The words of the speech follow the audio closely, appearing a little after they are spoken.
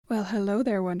Well, hello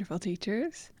there, wonderful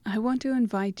teachers. I want to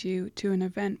invite you to an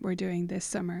event we're doing this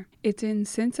summer. It's in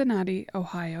Cincinnati,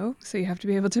 Ohio, so you have to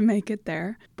be able to make it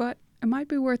there, but it might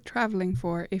be worth traveling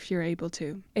for if you're able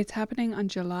to. It's happening on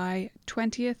July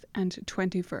 20th and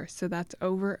 21st, so that's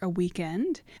over a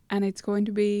weekend, and it's going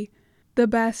to be the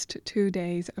best 2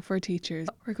 days for teachers.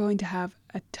 We're going to have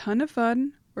a ton of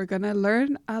fun. We're going to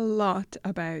learn a lot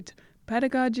about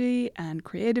pedagogy and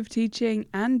creative teaching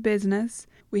and business.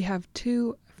 We have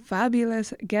 2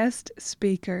 fabulous guest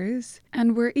speakers,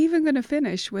 and we're even going to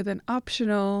finish with an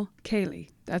optional ceilidh.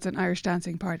 That's an Irish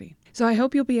dancing party. So I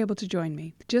hope you'll be able to join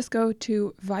me. Just go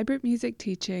to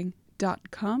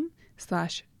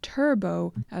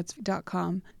vibrantmusicteaching.com/turbo. That's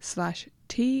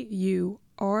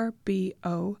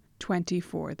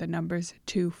 .com/TURBO24. The number's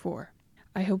 24.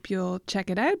 I hope you'll check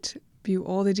it out, view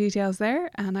all the details there,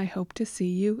 and I hope to see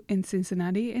you in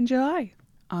Cincinnati in July.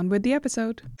 On with the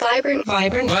episode.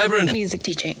 Vibrant music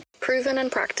teaching. Proven and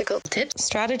practical tips,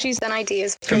 strategies, and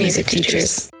ideas for music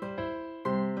teachers.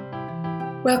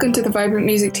 Welcome to the Vibrant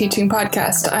Music Teaching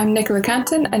Podcast. I'm Nicola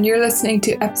Canton, and you're listening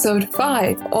to episode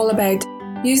 5, all about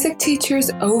music teachers'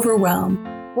 overwhelm,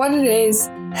 what it is,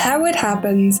 how it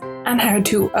happens, and how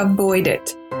to avoid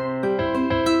it.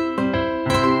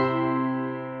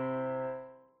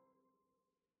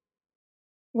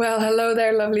 Well, hello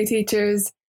there, lovely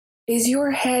teachers. Is your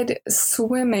head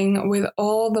swimming with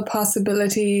all the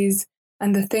possibilities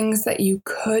and the things that you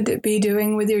could be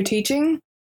doing with your teaching?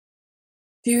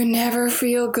 Do you never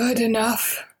feel good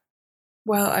enough?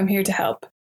 Well, I'm here to help.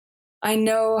 I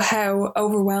know how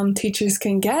overwhelmed teachers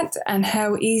can get and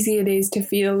how easy it is to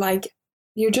feel like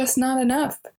you're just not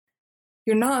enough.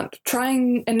 You're not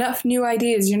trying enough new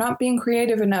ideas. You're not being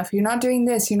creative enough. You're not doing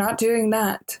this. You're not doing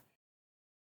that.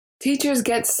 Teachers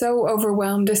get so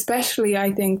overwhelmed, especially,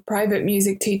 I think, private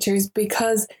music teachers,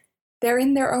 because they're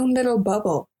in their own little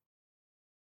bubble.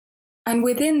 And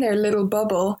within their little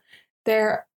bubble,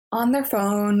 they're on their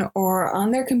phone or on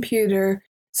their computer,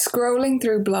 scrolling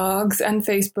through blogs and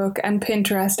Facebook and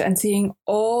Pinterest and seeing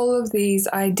all of these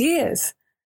ideas.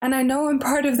 And I know I'm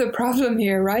part of the problem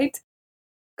here, right?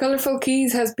 Colourful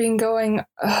Keys has been going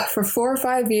for 4 or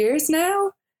 5 years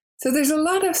now. So there's a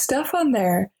lot of stuff on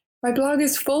there. My blog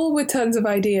is full with tons of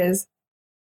ideas,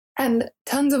 and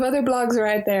tons of other blogs are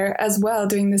out there as well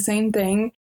doing the same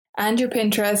thing, and your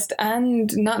Pinterest,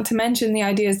 and not to mention the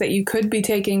ideas that you could be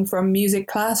taking from music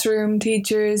classroom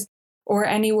teachers or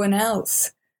anyone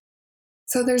else.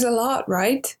 So there's a lot,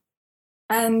 right?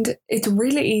 And it's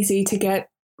really easy to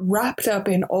get wrapped up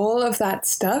in all of that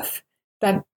stuff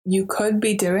that you could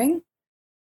be doing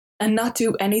and not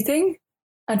do anything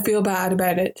and feel bad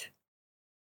about it.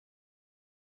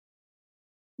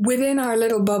 Within our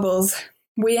little bubbles,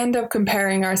 we end up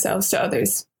comparing ourselves to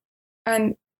others.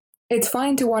 And it's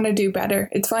fine to want to do better.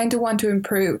 It's fine to want to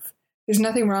improve. There's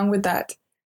nothing wrong with that.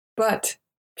 But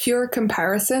pure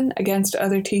comparison against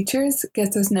other teachers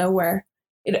gets us nowhere.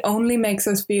 It only makes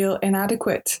us feel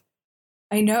inadequate.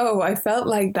 I know, I felt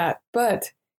like that,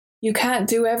 but you can't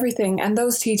do everything, and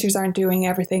those teachers aren't doing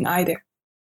everything either.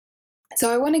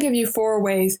 So I want to give you 4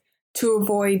 ways to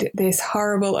avoid this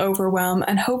horrible overwhelm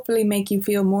and hopefully make you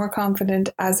feel more confident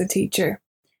as a teacher.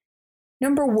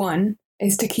 Number 1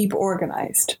 is to keep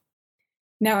organized.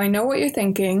 Now, I know what you're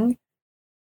thinking,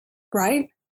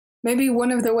 right? Maybe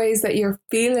one of the ways that you're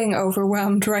feeling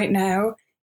overwhelmed right now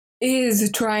is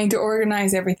trying to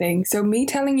organize everything. So me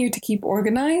telling you to keep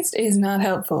organized is not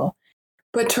helpful.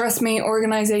 But trust me,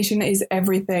 organization is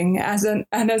everything. As a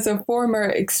former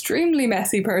extremely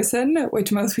messy person,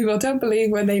 which most people don't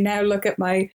believe when they now look at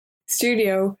my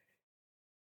studio,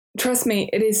 trust me,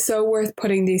 it is so worth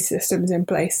putting these systems in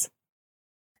place.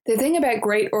 The thing about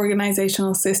great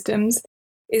organizational systems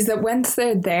is that once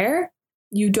they're there,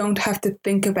 you don't have to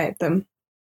think about them.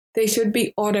 They should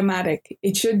be automatic.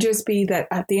 It should just be that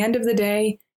at the end of the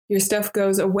day, your stuff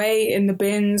goes away in the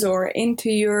bins or into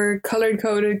your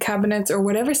color-coded cabinets or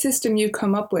whatever system you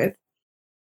come up with.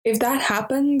 If that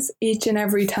happens each and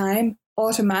every time,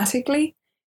 automatically,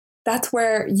 that's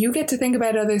where you get to think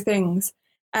about other things.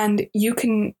 And you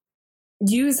can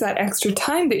use that extra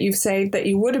time that you've saved that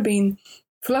you would have been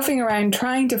fluffing around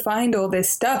trying to find all this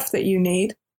stuff that you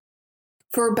need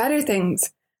for better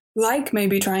things, like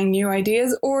maybe trying new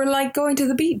ideas or like going to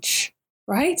the beach,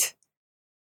 right?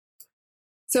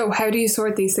 So how do you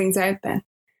sort these things out then?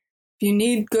 If you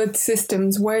need good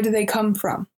systems, where do they come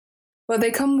from? Well, they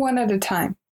come one at a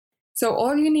time. So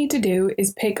all you need to do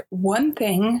is pick one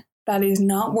thing that is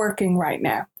not working right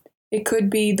now. It could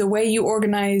be the way you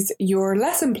organize your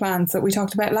lesson plans that we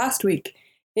talked about last week.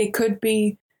 It could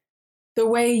be the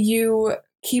way you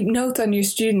keep notes on your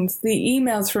students, the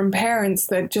emails from parents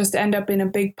that just end up in a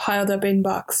big piled up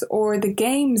inbox, or the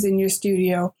games in your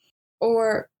studio,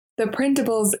 or the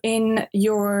printables in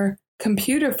your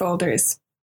computer folders.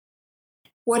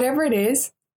 Whatever it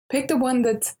is, pick the one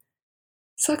that's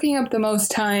sucking up the most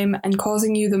time and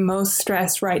causing you the most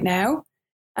stress right now,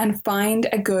 and find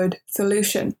a good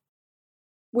solution.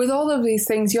 With all of these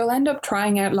things, you'll end up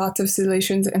trying out lots of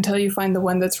solutions until you find the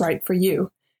one that's right for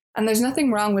you. And there's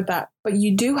nothing wrong with that, but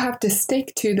you do have to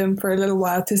stick to them for a little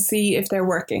while to see if they're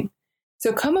working.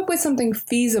 So come up with something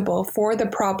feasible for the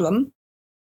problem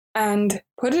and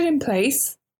put it in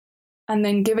place, and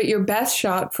then give it your best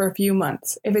shot for a few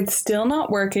months. If it's still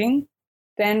not working,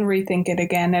 then rethink it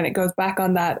again, and it goes back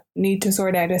on that need to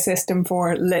sort out a system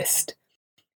for list.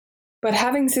 But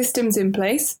having systems in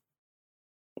place,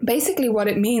 basically what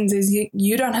it means is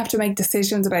you don't have to make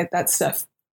decisions about that stuff.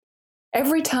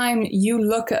 Every time you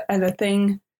look at a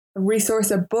thing, a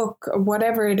resource, a book, or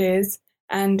whatever it is,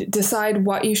 and decide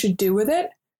what you should do with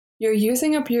it, you're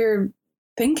using up your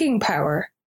thinking power,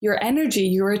 your energy,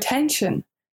 your attention,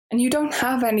 and you don't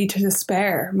have any to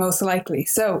spare, most likely.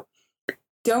 So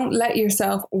don't let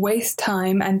yourself waste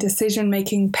time and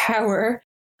decision-making power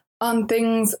on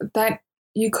things that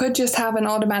you could just have an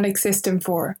automatic system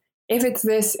for. If it's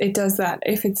this, it does that.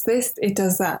 If it's this, it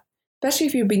does that. Especially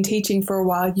if you've been teaching for a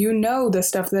while, you know the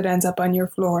stuff that ends up on your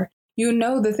floor. You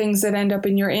know the things that end up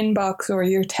in your inbox or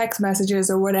your text messages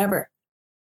or whatever.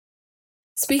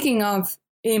 Speaking of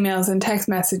emails and text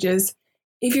messages,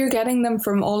 if you're getting them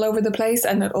from all over the place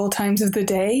and at all times of the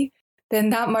day,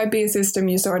 then that might be a system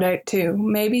you sort out too.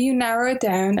 Maybe you narrow it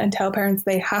down and tell parents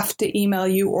they have to email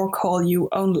you or call you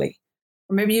only.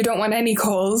 Or maybe you don't want any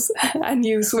calls and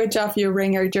you switch off your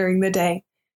ringer during the day.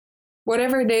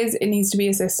 Whatever it is, it needs to be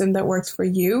a system that works for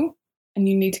you, and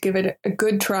you need to give it a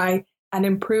good try and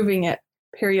improving it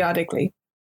periodically.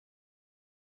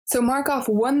 So mark off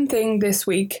one thing this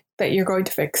week that you're going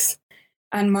to fix,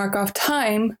 and mark off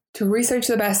time to research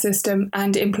the best system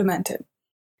and implement it.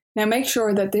 Now make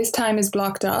sure that this time is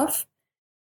blocked off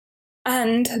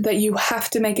and that you have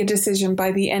to make a decision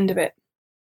by the end of it.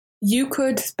 You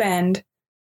could spend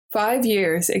 5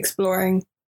 years exploring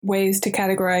ways to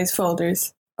categorize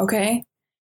folders, okay?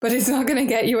 But it's not going to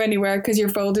get you anywhere because your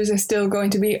folders are still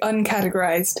going to be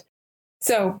uncategorized.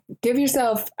 So give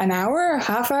yourself an hour, a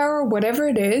half hour, whatever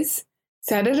it is,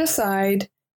 set it aside,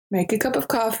 make a cup of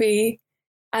coffee,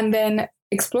 and then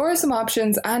explore some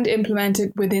options and implement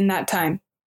it within that time.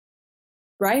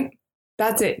 Right?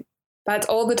 That's it. That's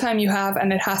all the time you have,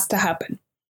 and it has to happen.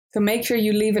 So make sure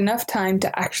you leave enough time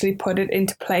to actually put it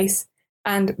into place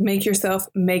and make yourself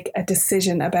make a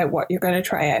decision about what you're going to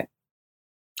try out.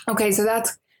 Okay, so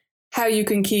that's how you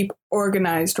can keep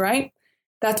organized, right?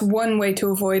 That's one way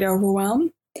to avoid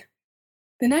overwhelm.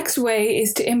 The next way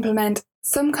is to implement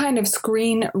some kind of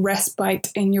screen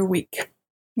respite in your week.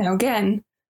 Now, again,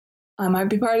 I might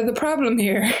be part of the problem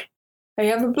here. I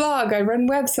have a blog, I run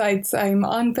websites, I'm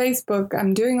on Facebook,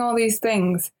 I'm doing all these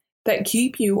things that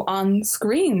keep you on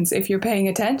screens if you're paying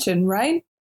attention, right?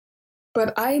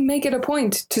 But I make it a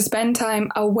point to spend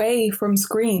time away from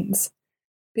screens,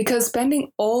 because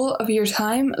spending all of your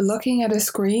time looking at a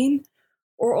screen,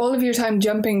 or all of your time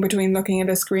jumping between looking at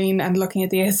a screen and looking at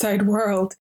the outside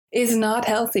world, is not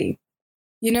healthy.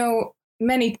 You know,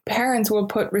 many parents will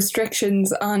put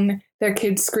restrictions on their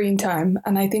kids' screen time,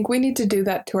 and I think we need to do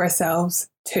that to ourselves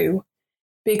too,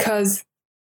 because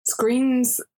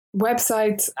screens,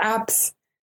 websites, apps,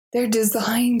 they're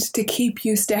designed to keep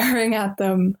you staring at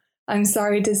them. I'm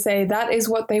sorry to say, that is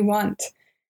what they want.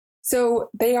 So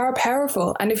they are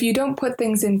powerful, and if you don't put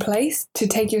things in place to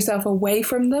take yourself away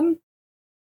from them,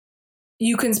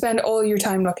 you can spend all your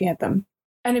time looking at them.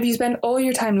 And if you spend all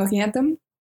your time looking at them,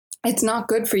 it's not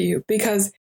good for you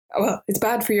because, well, it's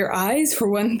bad for your eyes for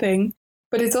one thing,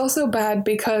 but it's also bad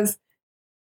because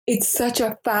it's such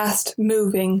a fast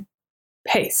moving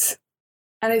pace.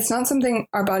 And it's not something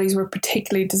our bodies were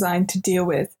particularly designed to deal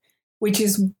with, which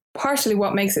is partially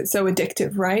what makes it so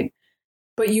addictive, right?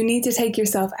 But you need to take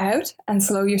yourself out and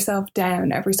slow yourself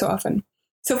down every so often.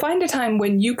 So find a time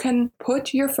when you can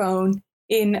put your phone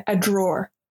in a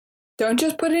drawer. Don't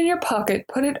just put it in your pocket,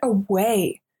 put it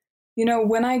away. You know,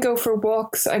 when I go for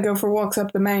walks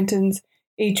up the mountains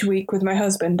each week with my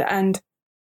husband. And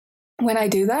when I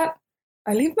do that,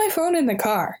 I leave my phone in the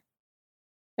car.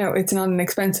 Now, it's not an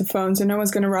expensive phone, so no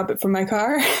one's going to rob it from my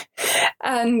car.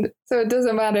 And so it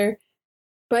doesn't matter.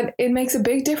 But it makes a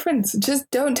big difference. Just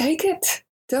don't take it.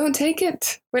 Don't take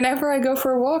it. Whenever I go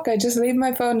for a walk, I just leave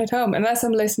my phone at home, unless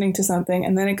I'm listening to something,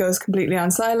 and then it goes completely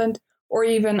on silent or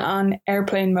even on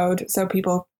airplane mode so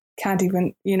people can't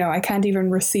even, I can't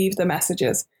even receive the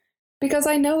messages because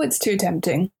I know it's too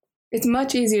tempting. It's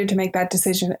much easier to make that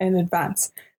decision in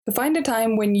advance. So find a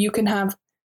time when you can have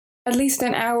at least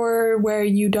an hour where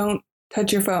you don't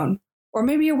touch your phone, or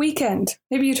maybe a weekend.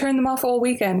 Maybe you turn them off all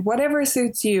weekend, whatever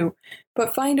suits you.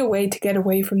 But find a way to get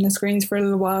away from the screens for a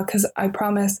little while, because I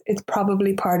promise it's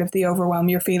probably part of the overwhelm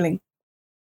you're feeling.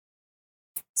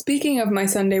 Speaking of my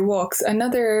Sunday walks,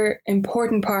 another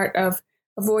important part of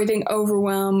avoiding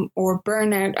overwhelm or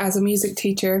burnout as a music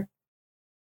teacher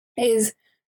is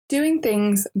doing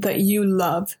things that you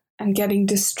love and getting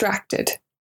distracted.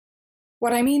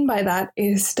 What I mean by that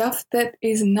is stuff that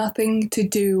is nothing to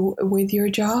do with your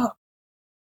job.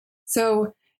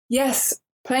 So, yes,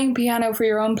 playing piano for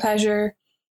your own pleasure,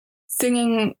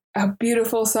 singing a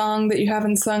beautiful song that you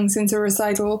haven't sung since a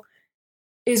recital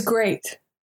is great,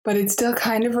 but it's still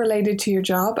kind of related to your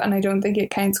job, and I don't think it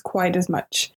counts quite as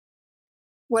much.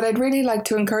 What I'd really like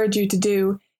to encourage you to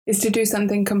do is to do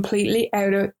something completely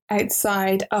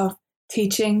outside of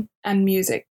teaching and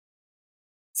music.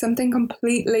 Something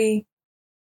completely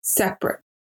separate.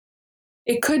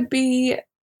 It could be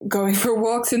going for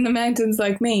walks in the mountains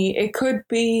like me. It could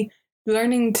be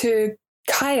learning to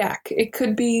kayak. It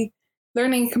could be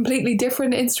learning a completely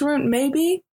different instrument,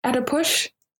 maybe at a push.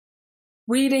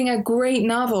 Reading a great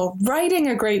novel, writing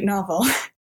a great novel.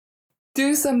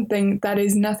 Do something that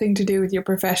is nothing to do with your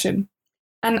profession.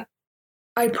 And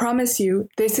I promise you,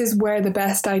 this is where the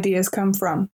best ideas come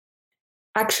from.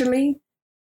 Actually,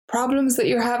 problems that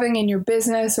you're having in your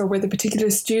business or with a particular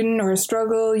student or a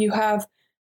struggle you have,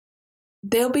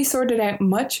 they'll be sorted out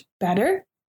much better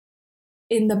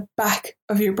in the back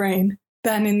of your brain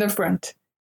than in the front.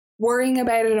 Worrying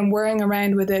about it and worrying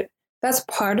around with it, that's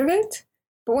part of it.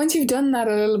 But once you've done that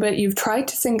a little bit, you've tried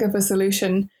to think of a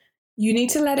solution, you need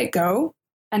to let it go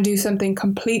and do something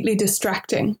completely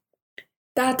distracting.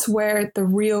 That's where the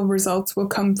real results will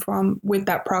come from with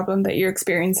that problem that you're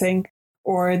experiencing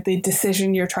or the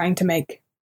decision you're trying to make.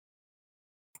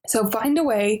 So find a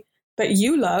way that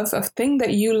you love, a thing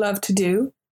that you love to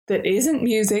do that isn't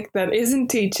music, that isn't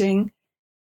teaching,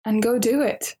 and go do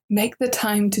it. Make the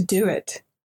time to do it,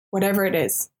 whatever it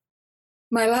is.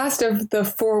 My last of the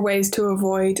 4 ways to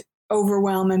avoid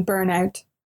overwhelm and burnout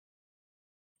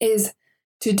is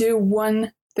to do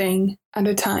one thing at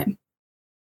a time.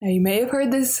 Now, you may have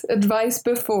heard this advice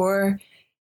before.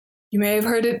 You may have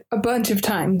heard it a bunch of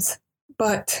times,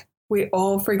 but we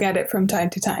all forget it from time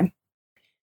to time.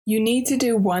 You need to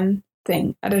do one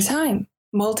thing at a time.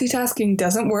 Multitasking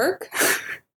doesn't work.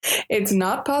 It's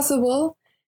not possible.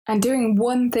 And doing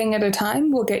one thing at a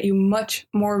time will get you much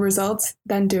more results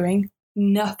than doing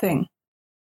nothing.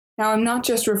 Now, I'm not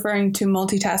just referring to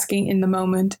multitasking in the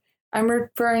moment. I'm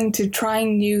referring to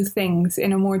trying new things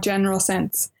in a more general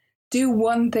sense. Do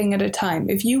one thing at a time.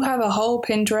 If you have a whole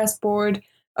Pinterest board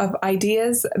of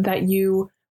ideas that you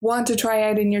want to try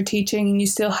out in your teaching and you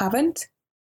still haven't,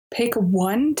 pick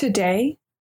one today,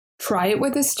 try it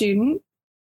with a student,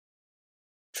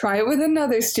 try it with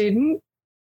another student,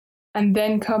 and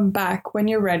then come back when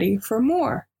you're ready for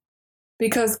more.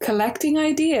 Because collecting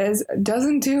ideas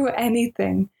doesn't do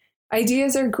anything.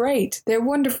 Ideas are great, they're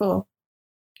wonderful,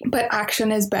 but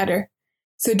action is better.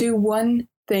 So do one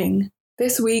thing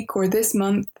this week or this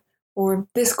month or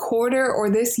this quarter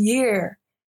or this year.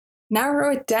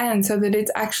 Narrow it down so that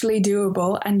it's actually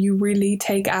doable and you really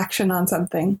take action on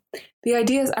something. The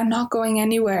ideas are not going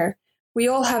anywhere. We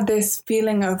all have this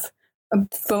feeling of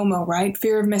FOMO, right?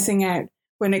 Fear of missing out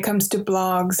when it comes to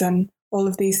blogs and all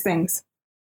of these things.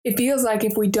 It feels like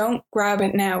if we don't grab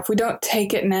it now, if we don't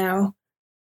take it now,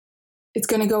 it's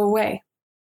going to go away.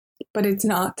 But it's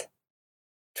not.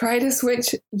 Try to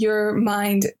switch your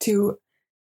mind to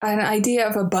an idea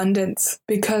of abundance,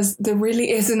 because there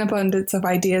really is an abundance of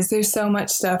ideas. There's so much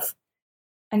stuff.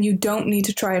 And you don't need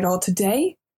to try it all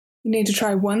today. You need to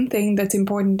try one thing that's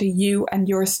important to you and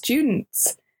your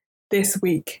students this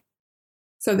week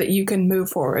so that you can move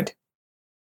forward.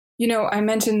 You know, I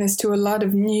mentioned this to a lot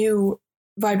of new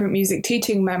Vibrant Music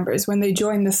teaching members when they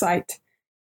join the site.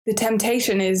 The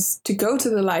temptation is to go to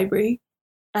the library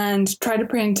and try to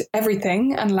print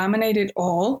everything and laminate it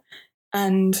all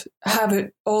and have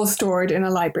it all stored in a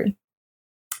library.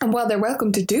 And while they're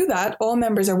welcome to do that, all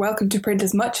members are welcome to print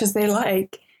as much as they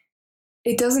like,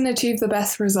 it doesn't achieve the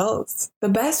best results. The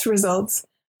best results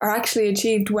are actually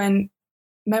achieved when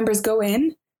members go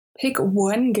in, pick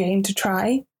one game to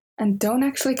try, and don't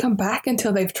actually come back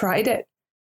until they've tried it.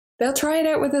 They'll try it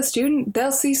out with a student,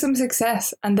 they'll see some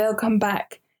success, and they'll come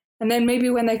back. And then maybe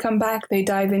when they come back, they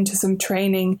dive into some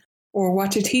training or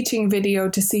watch a teaching video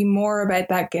to see more about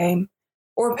that game,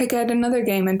 or pick out another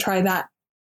game and try that.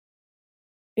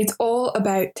 It's all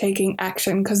about taking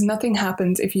action because nothing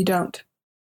happens if you don't.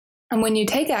 And when you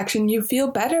take action, you feel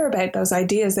better about those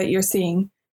ideas that you're seeing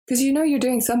because you know you're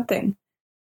doing something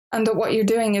and that what you're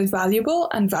doing is valuable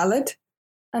and valid.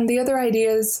 And the other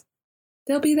ideas,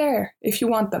 they'll be there if you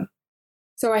want them.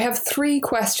 So I have 3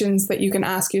 questions that you can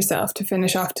ask yourself to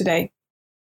finish off today.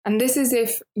 And this is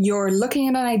if you're looking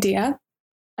at an idea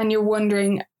and you're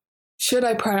wondering, should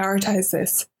I prioritize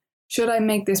this? Should I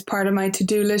make this part of my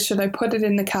to-do list? Should I put it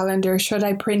in the calendar? Should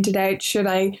I print it out? Should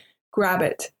I grab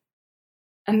it?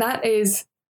 And that is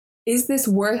this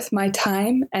worth my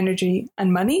time, energy,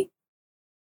 and money?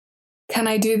 Can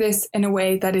I do this in a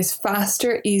way that is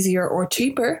faster, easier, or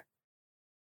cheaper?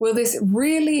 Will this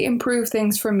really improve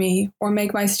things for me or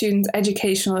make my students'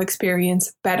 educational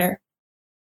experience better?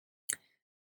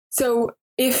 So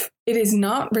if it is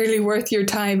not really worth your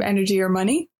time, energy, or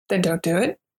money, then don't do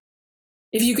it.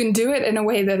 If you can do it in a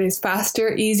way that is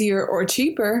faster, easier, or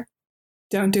cheaper,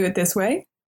 don't do it this way.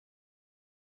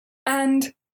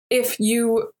 And if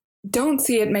you don't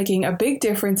see it making a big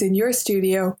difference in your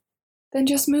studio, then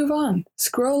just move on.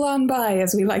 Scroll on by,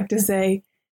 as we like to say,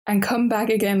 and come back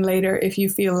again later if you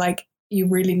feel like you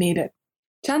really need it.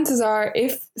 Chances are,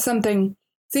 if something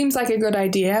seems like a good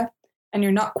idea and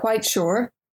you're not quite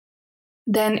sure,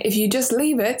 then if you just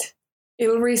leave it,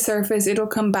 it'll resurface, it'll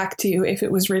come back to you if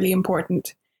it was really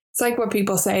important. It's like what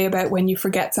people say about when you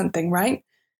forget something, right?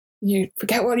 You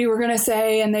forget what you were going to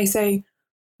say and they say,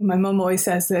 my mum always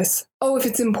says this, oh, if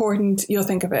it's important, you'll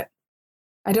think of it.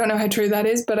 I don't know how true that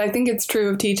is, but I think it's true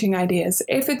of teaching ideas.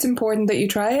 If it's important that you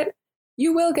try it,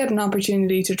 you will get an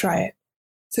opportunity to try it.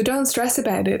 So don't stress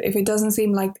about it if it doesn't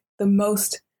seem like the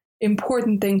most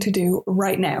important thing to do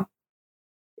right now.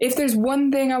 If there's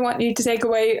one thing I want you to take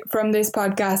away from this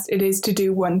podcast, it is to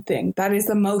do one thing. That is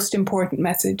the most important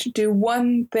message. Do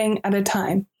one thing at a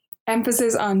time.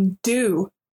 Emphasis on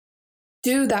do.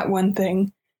 Do that one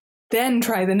thing, then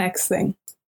try the next thing.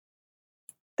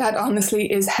 That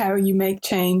honestly is how you make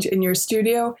change in your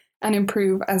studio and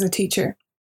improve as a teacher.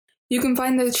 You can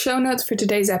find the show notes for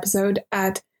today's episode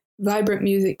at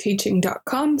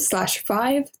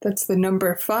vibrantmusicteaching.com/5. That's the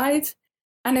number 5.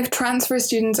 And if transfer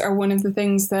students are one of the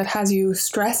things that has you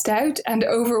stressed out and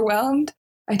overwhelmed,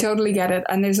 I totally get it.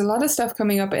 And there's a lot of stuff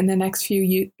coming up in the next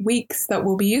few weeks that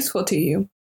will be useful to you.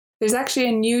 There's actually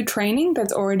a new training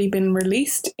that's already been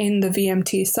released in the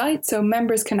VMT site, so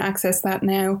members can access that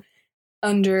now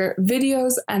under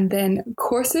videos and then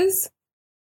courses,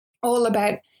 all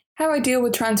about how I deal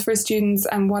with transfer students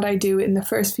and what I do in the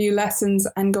first few lessons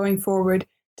and going forward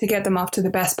to get them off to the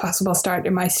best possible start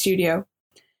in my studio.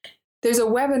 There's a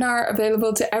webinar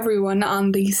available to everyone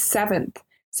on the 7th,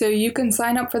 so you can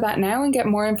sign up for that now and get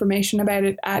more information about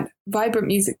it at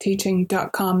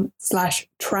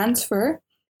vibrantmusicteaching.com/transfer.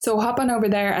 So hop on over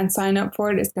there and sign up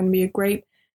for it. It's going to be a great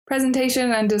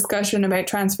presentation and discussion about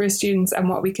transfer students and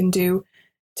what we can do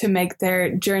to make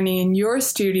their journey in your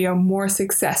studio more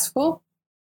successful.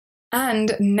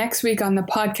 And next week on the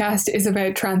podcast is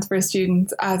about transfer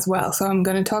students as well. So I'm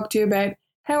going to talk to you about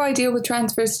how I deal with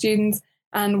transfer students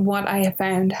and what I have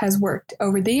found has worked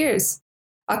over the years.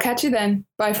 I'll catch you then.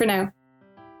 Bye for now.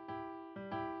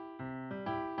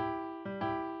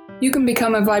 You can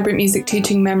become a Vibrant Music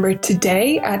Teaching member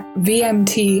today at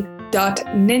vmt.ninja,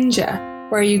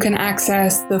 where you can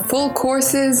access the full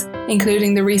courses,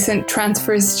 including the recent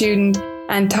Transfer Student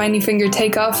and Tiny Finger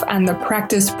Takeoff and the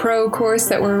Practice Pro course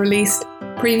that were released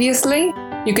previously.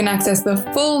 You can access the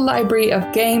full library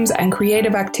of games and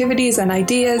creative activities and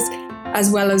ideas, as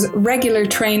well as regular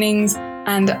trainings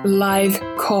and live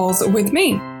calls with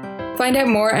me. Find out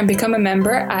more and become a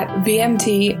member at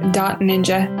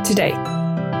vmt.ninja today.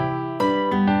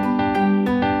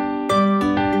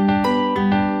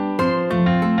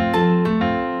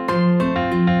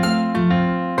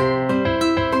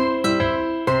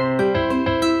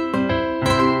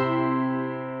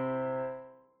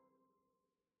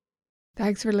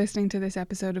 Thanks for listening to this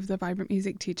episode of the Vibrant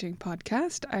Music Teaching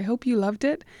podcast. I hope you loved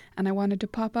it, and I wanted to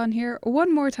pop on here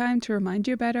one more time to remind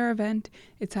you about our event.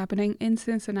 It's happening in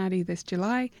Cincinnati this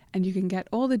July, and you can get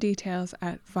all the details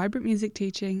at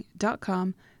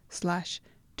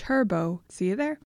vibrantmusicteaching.com/turbo. See you there.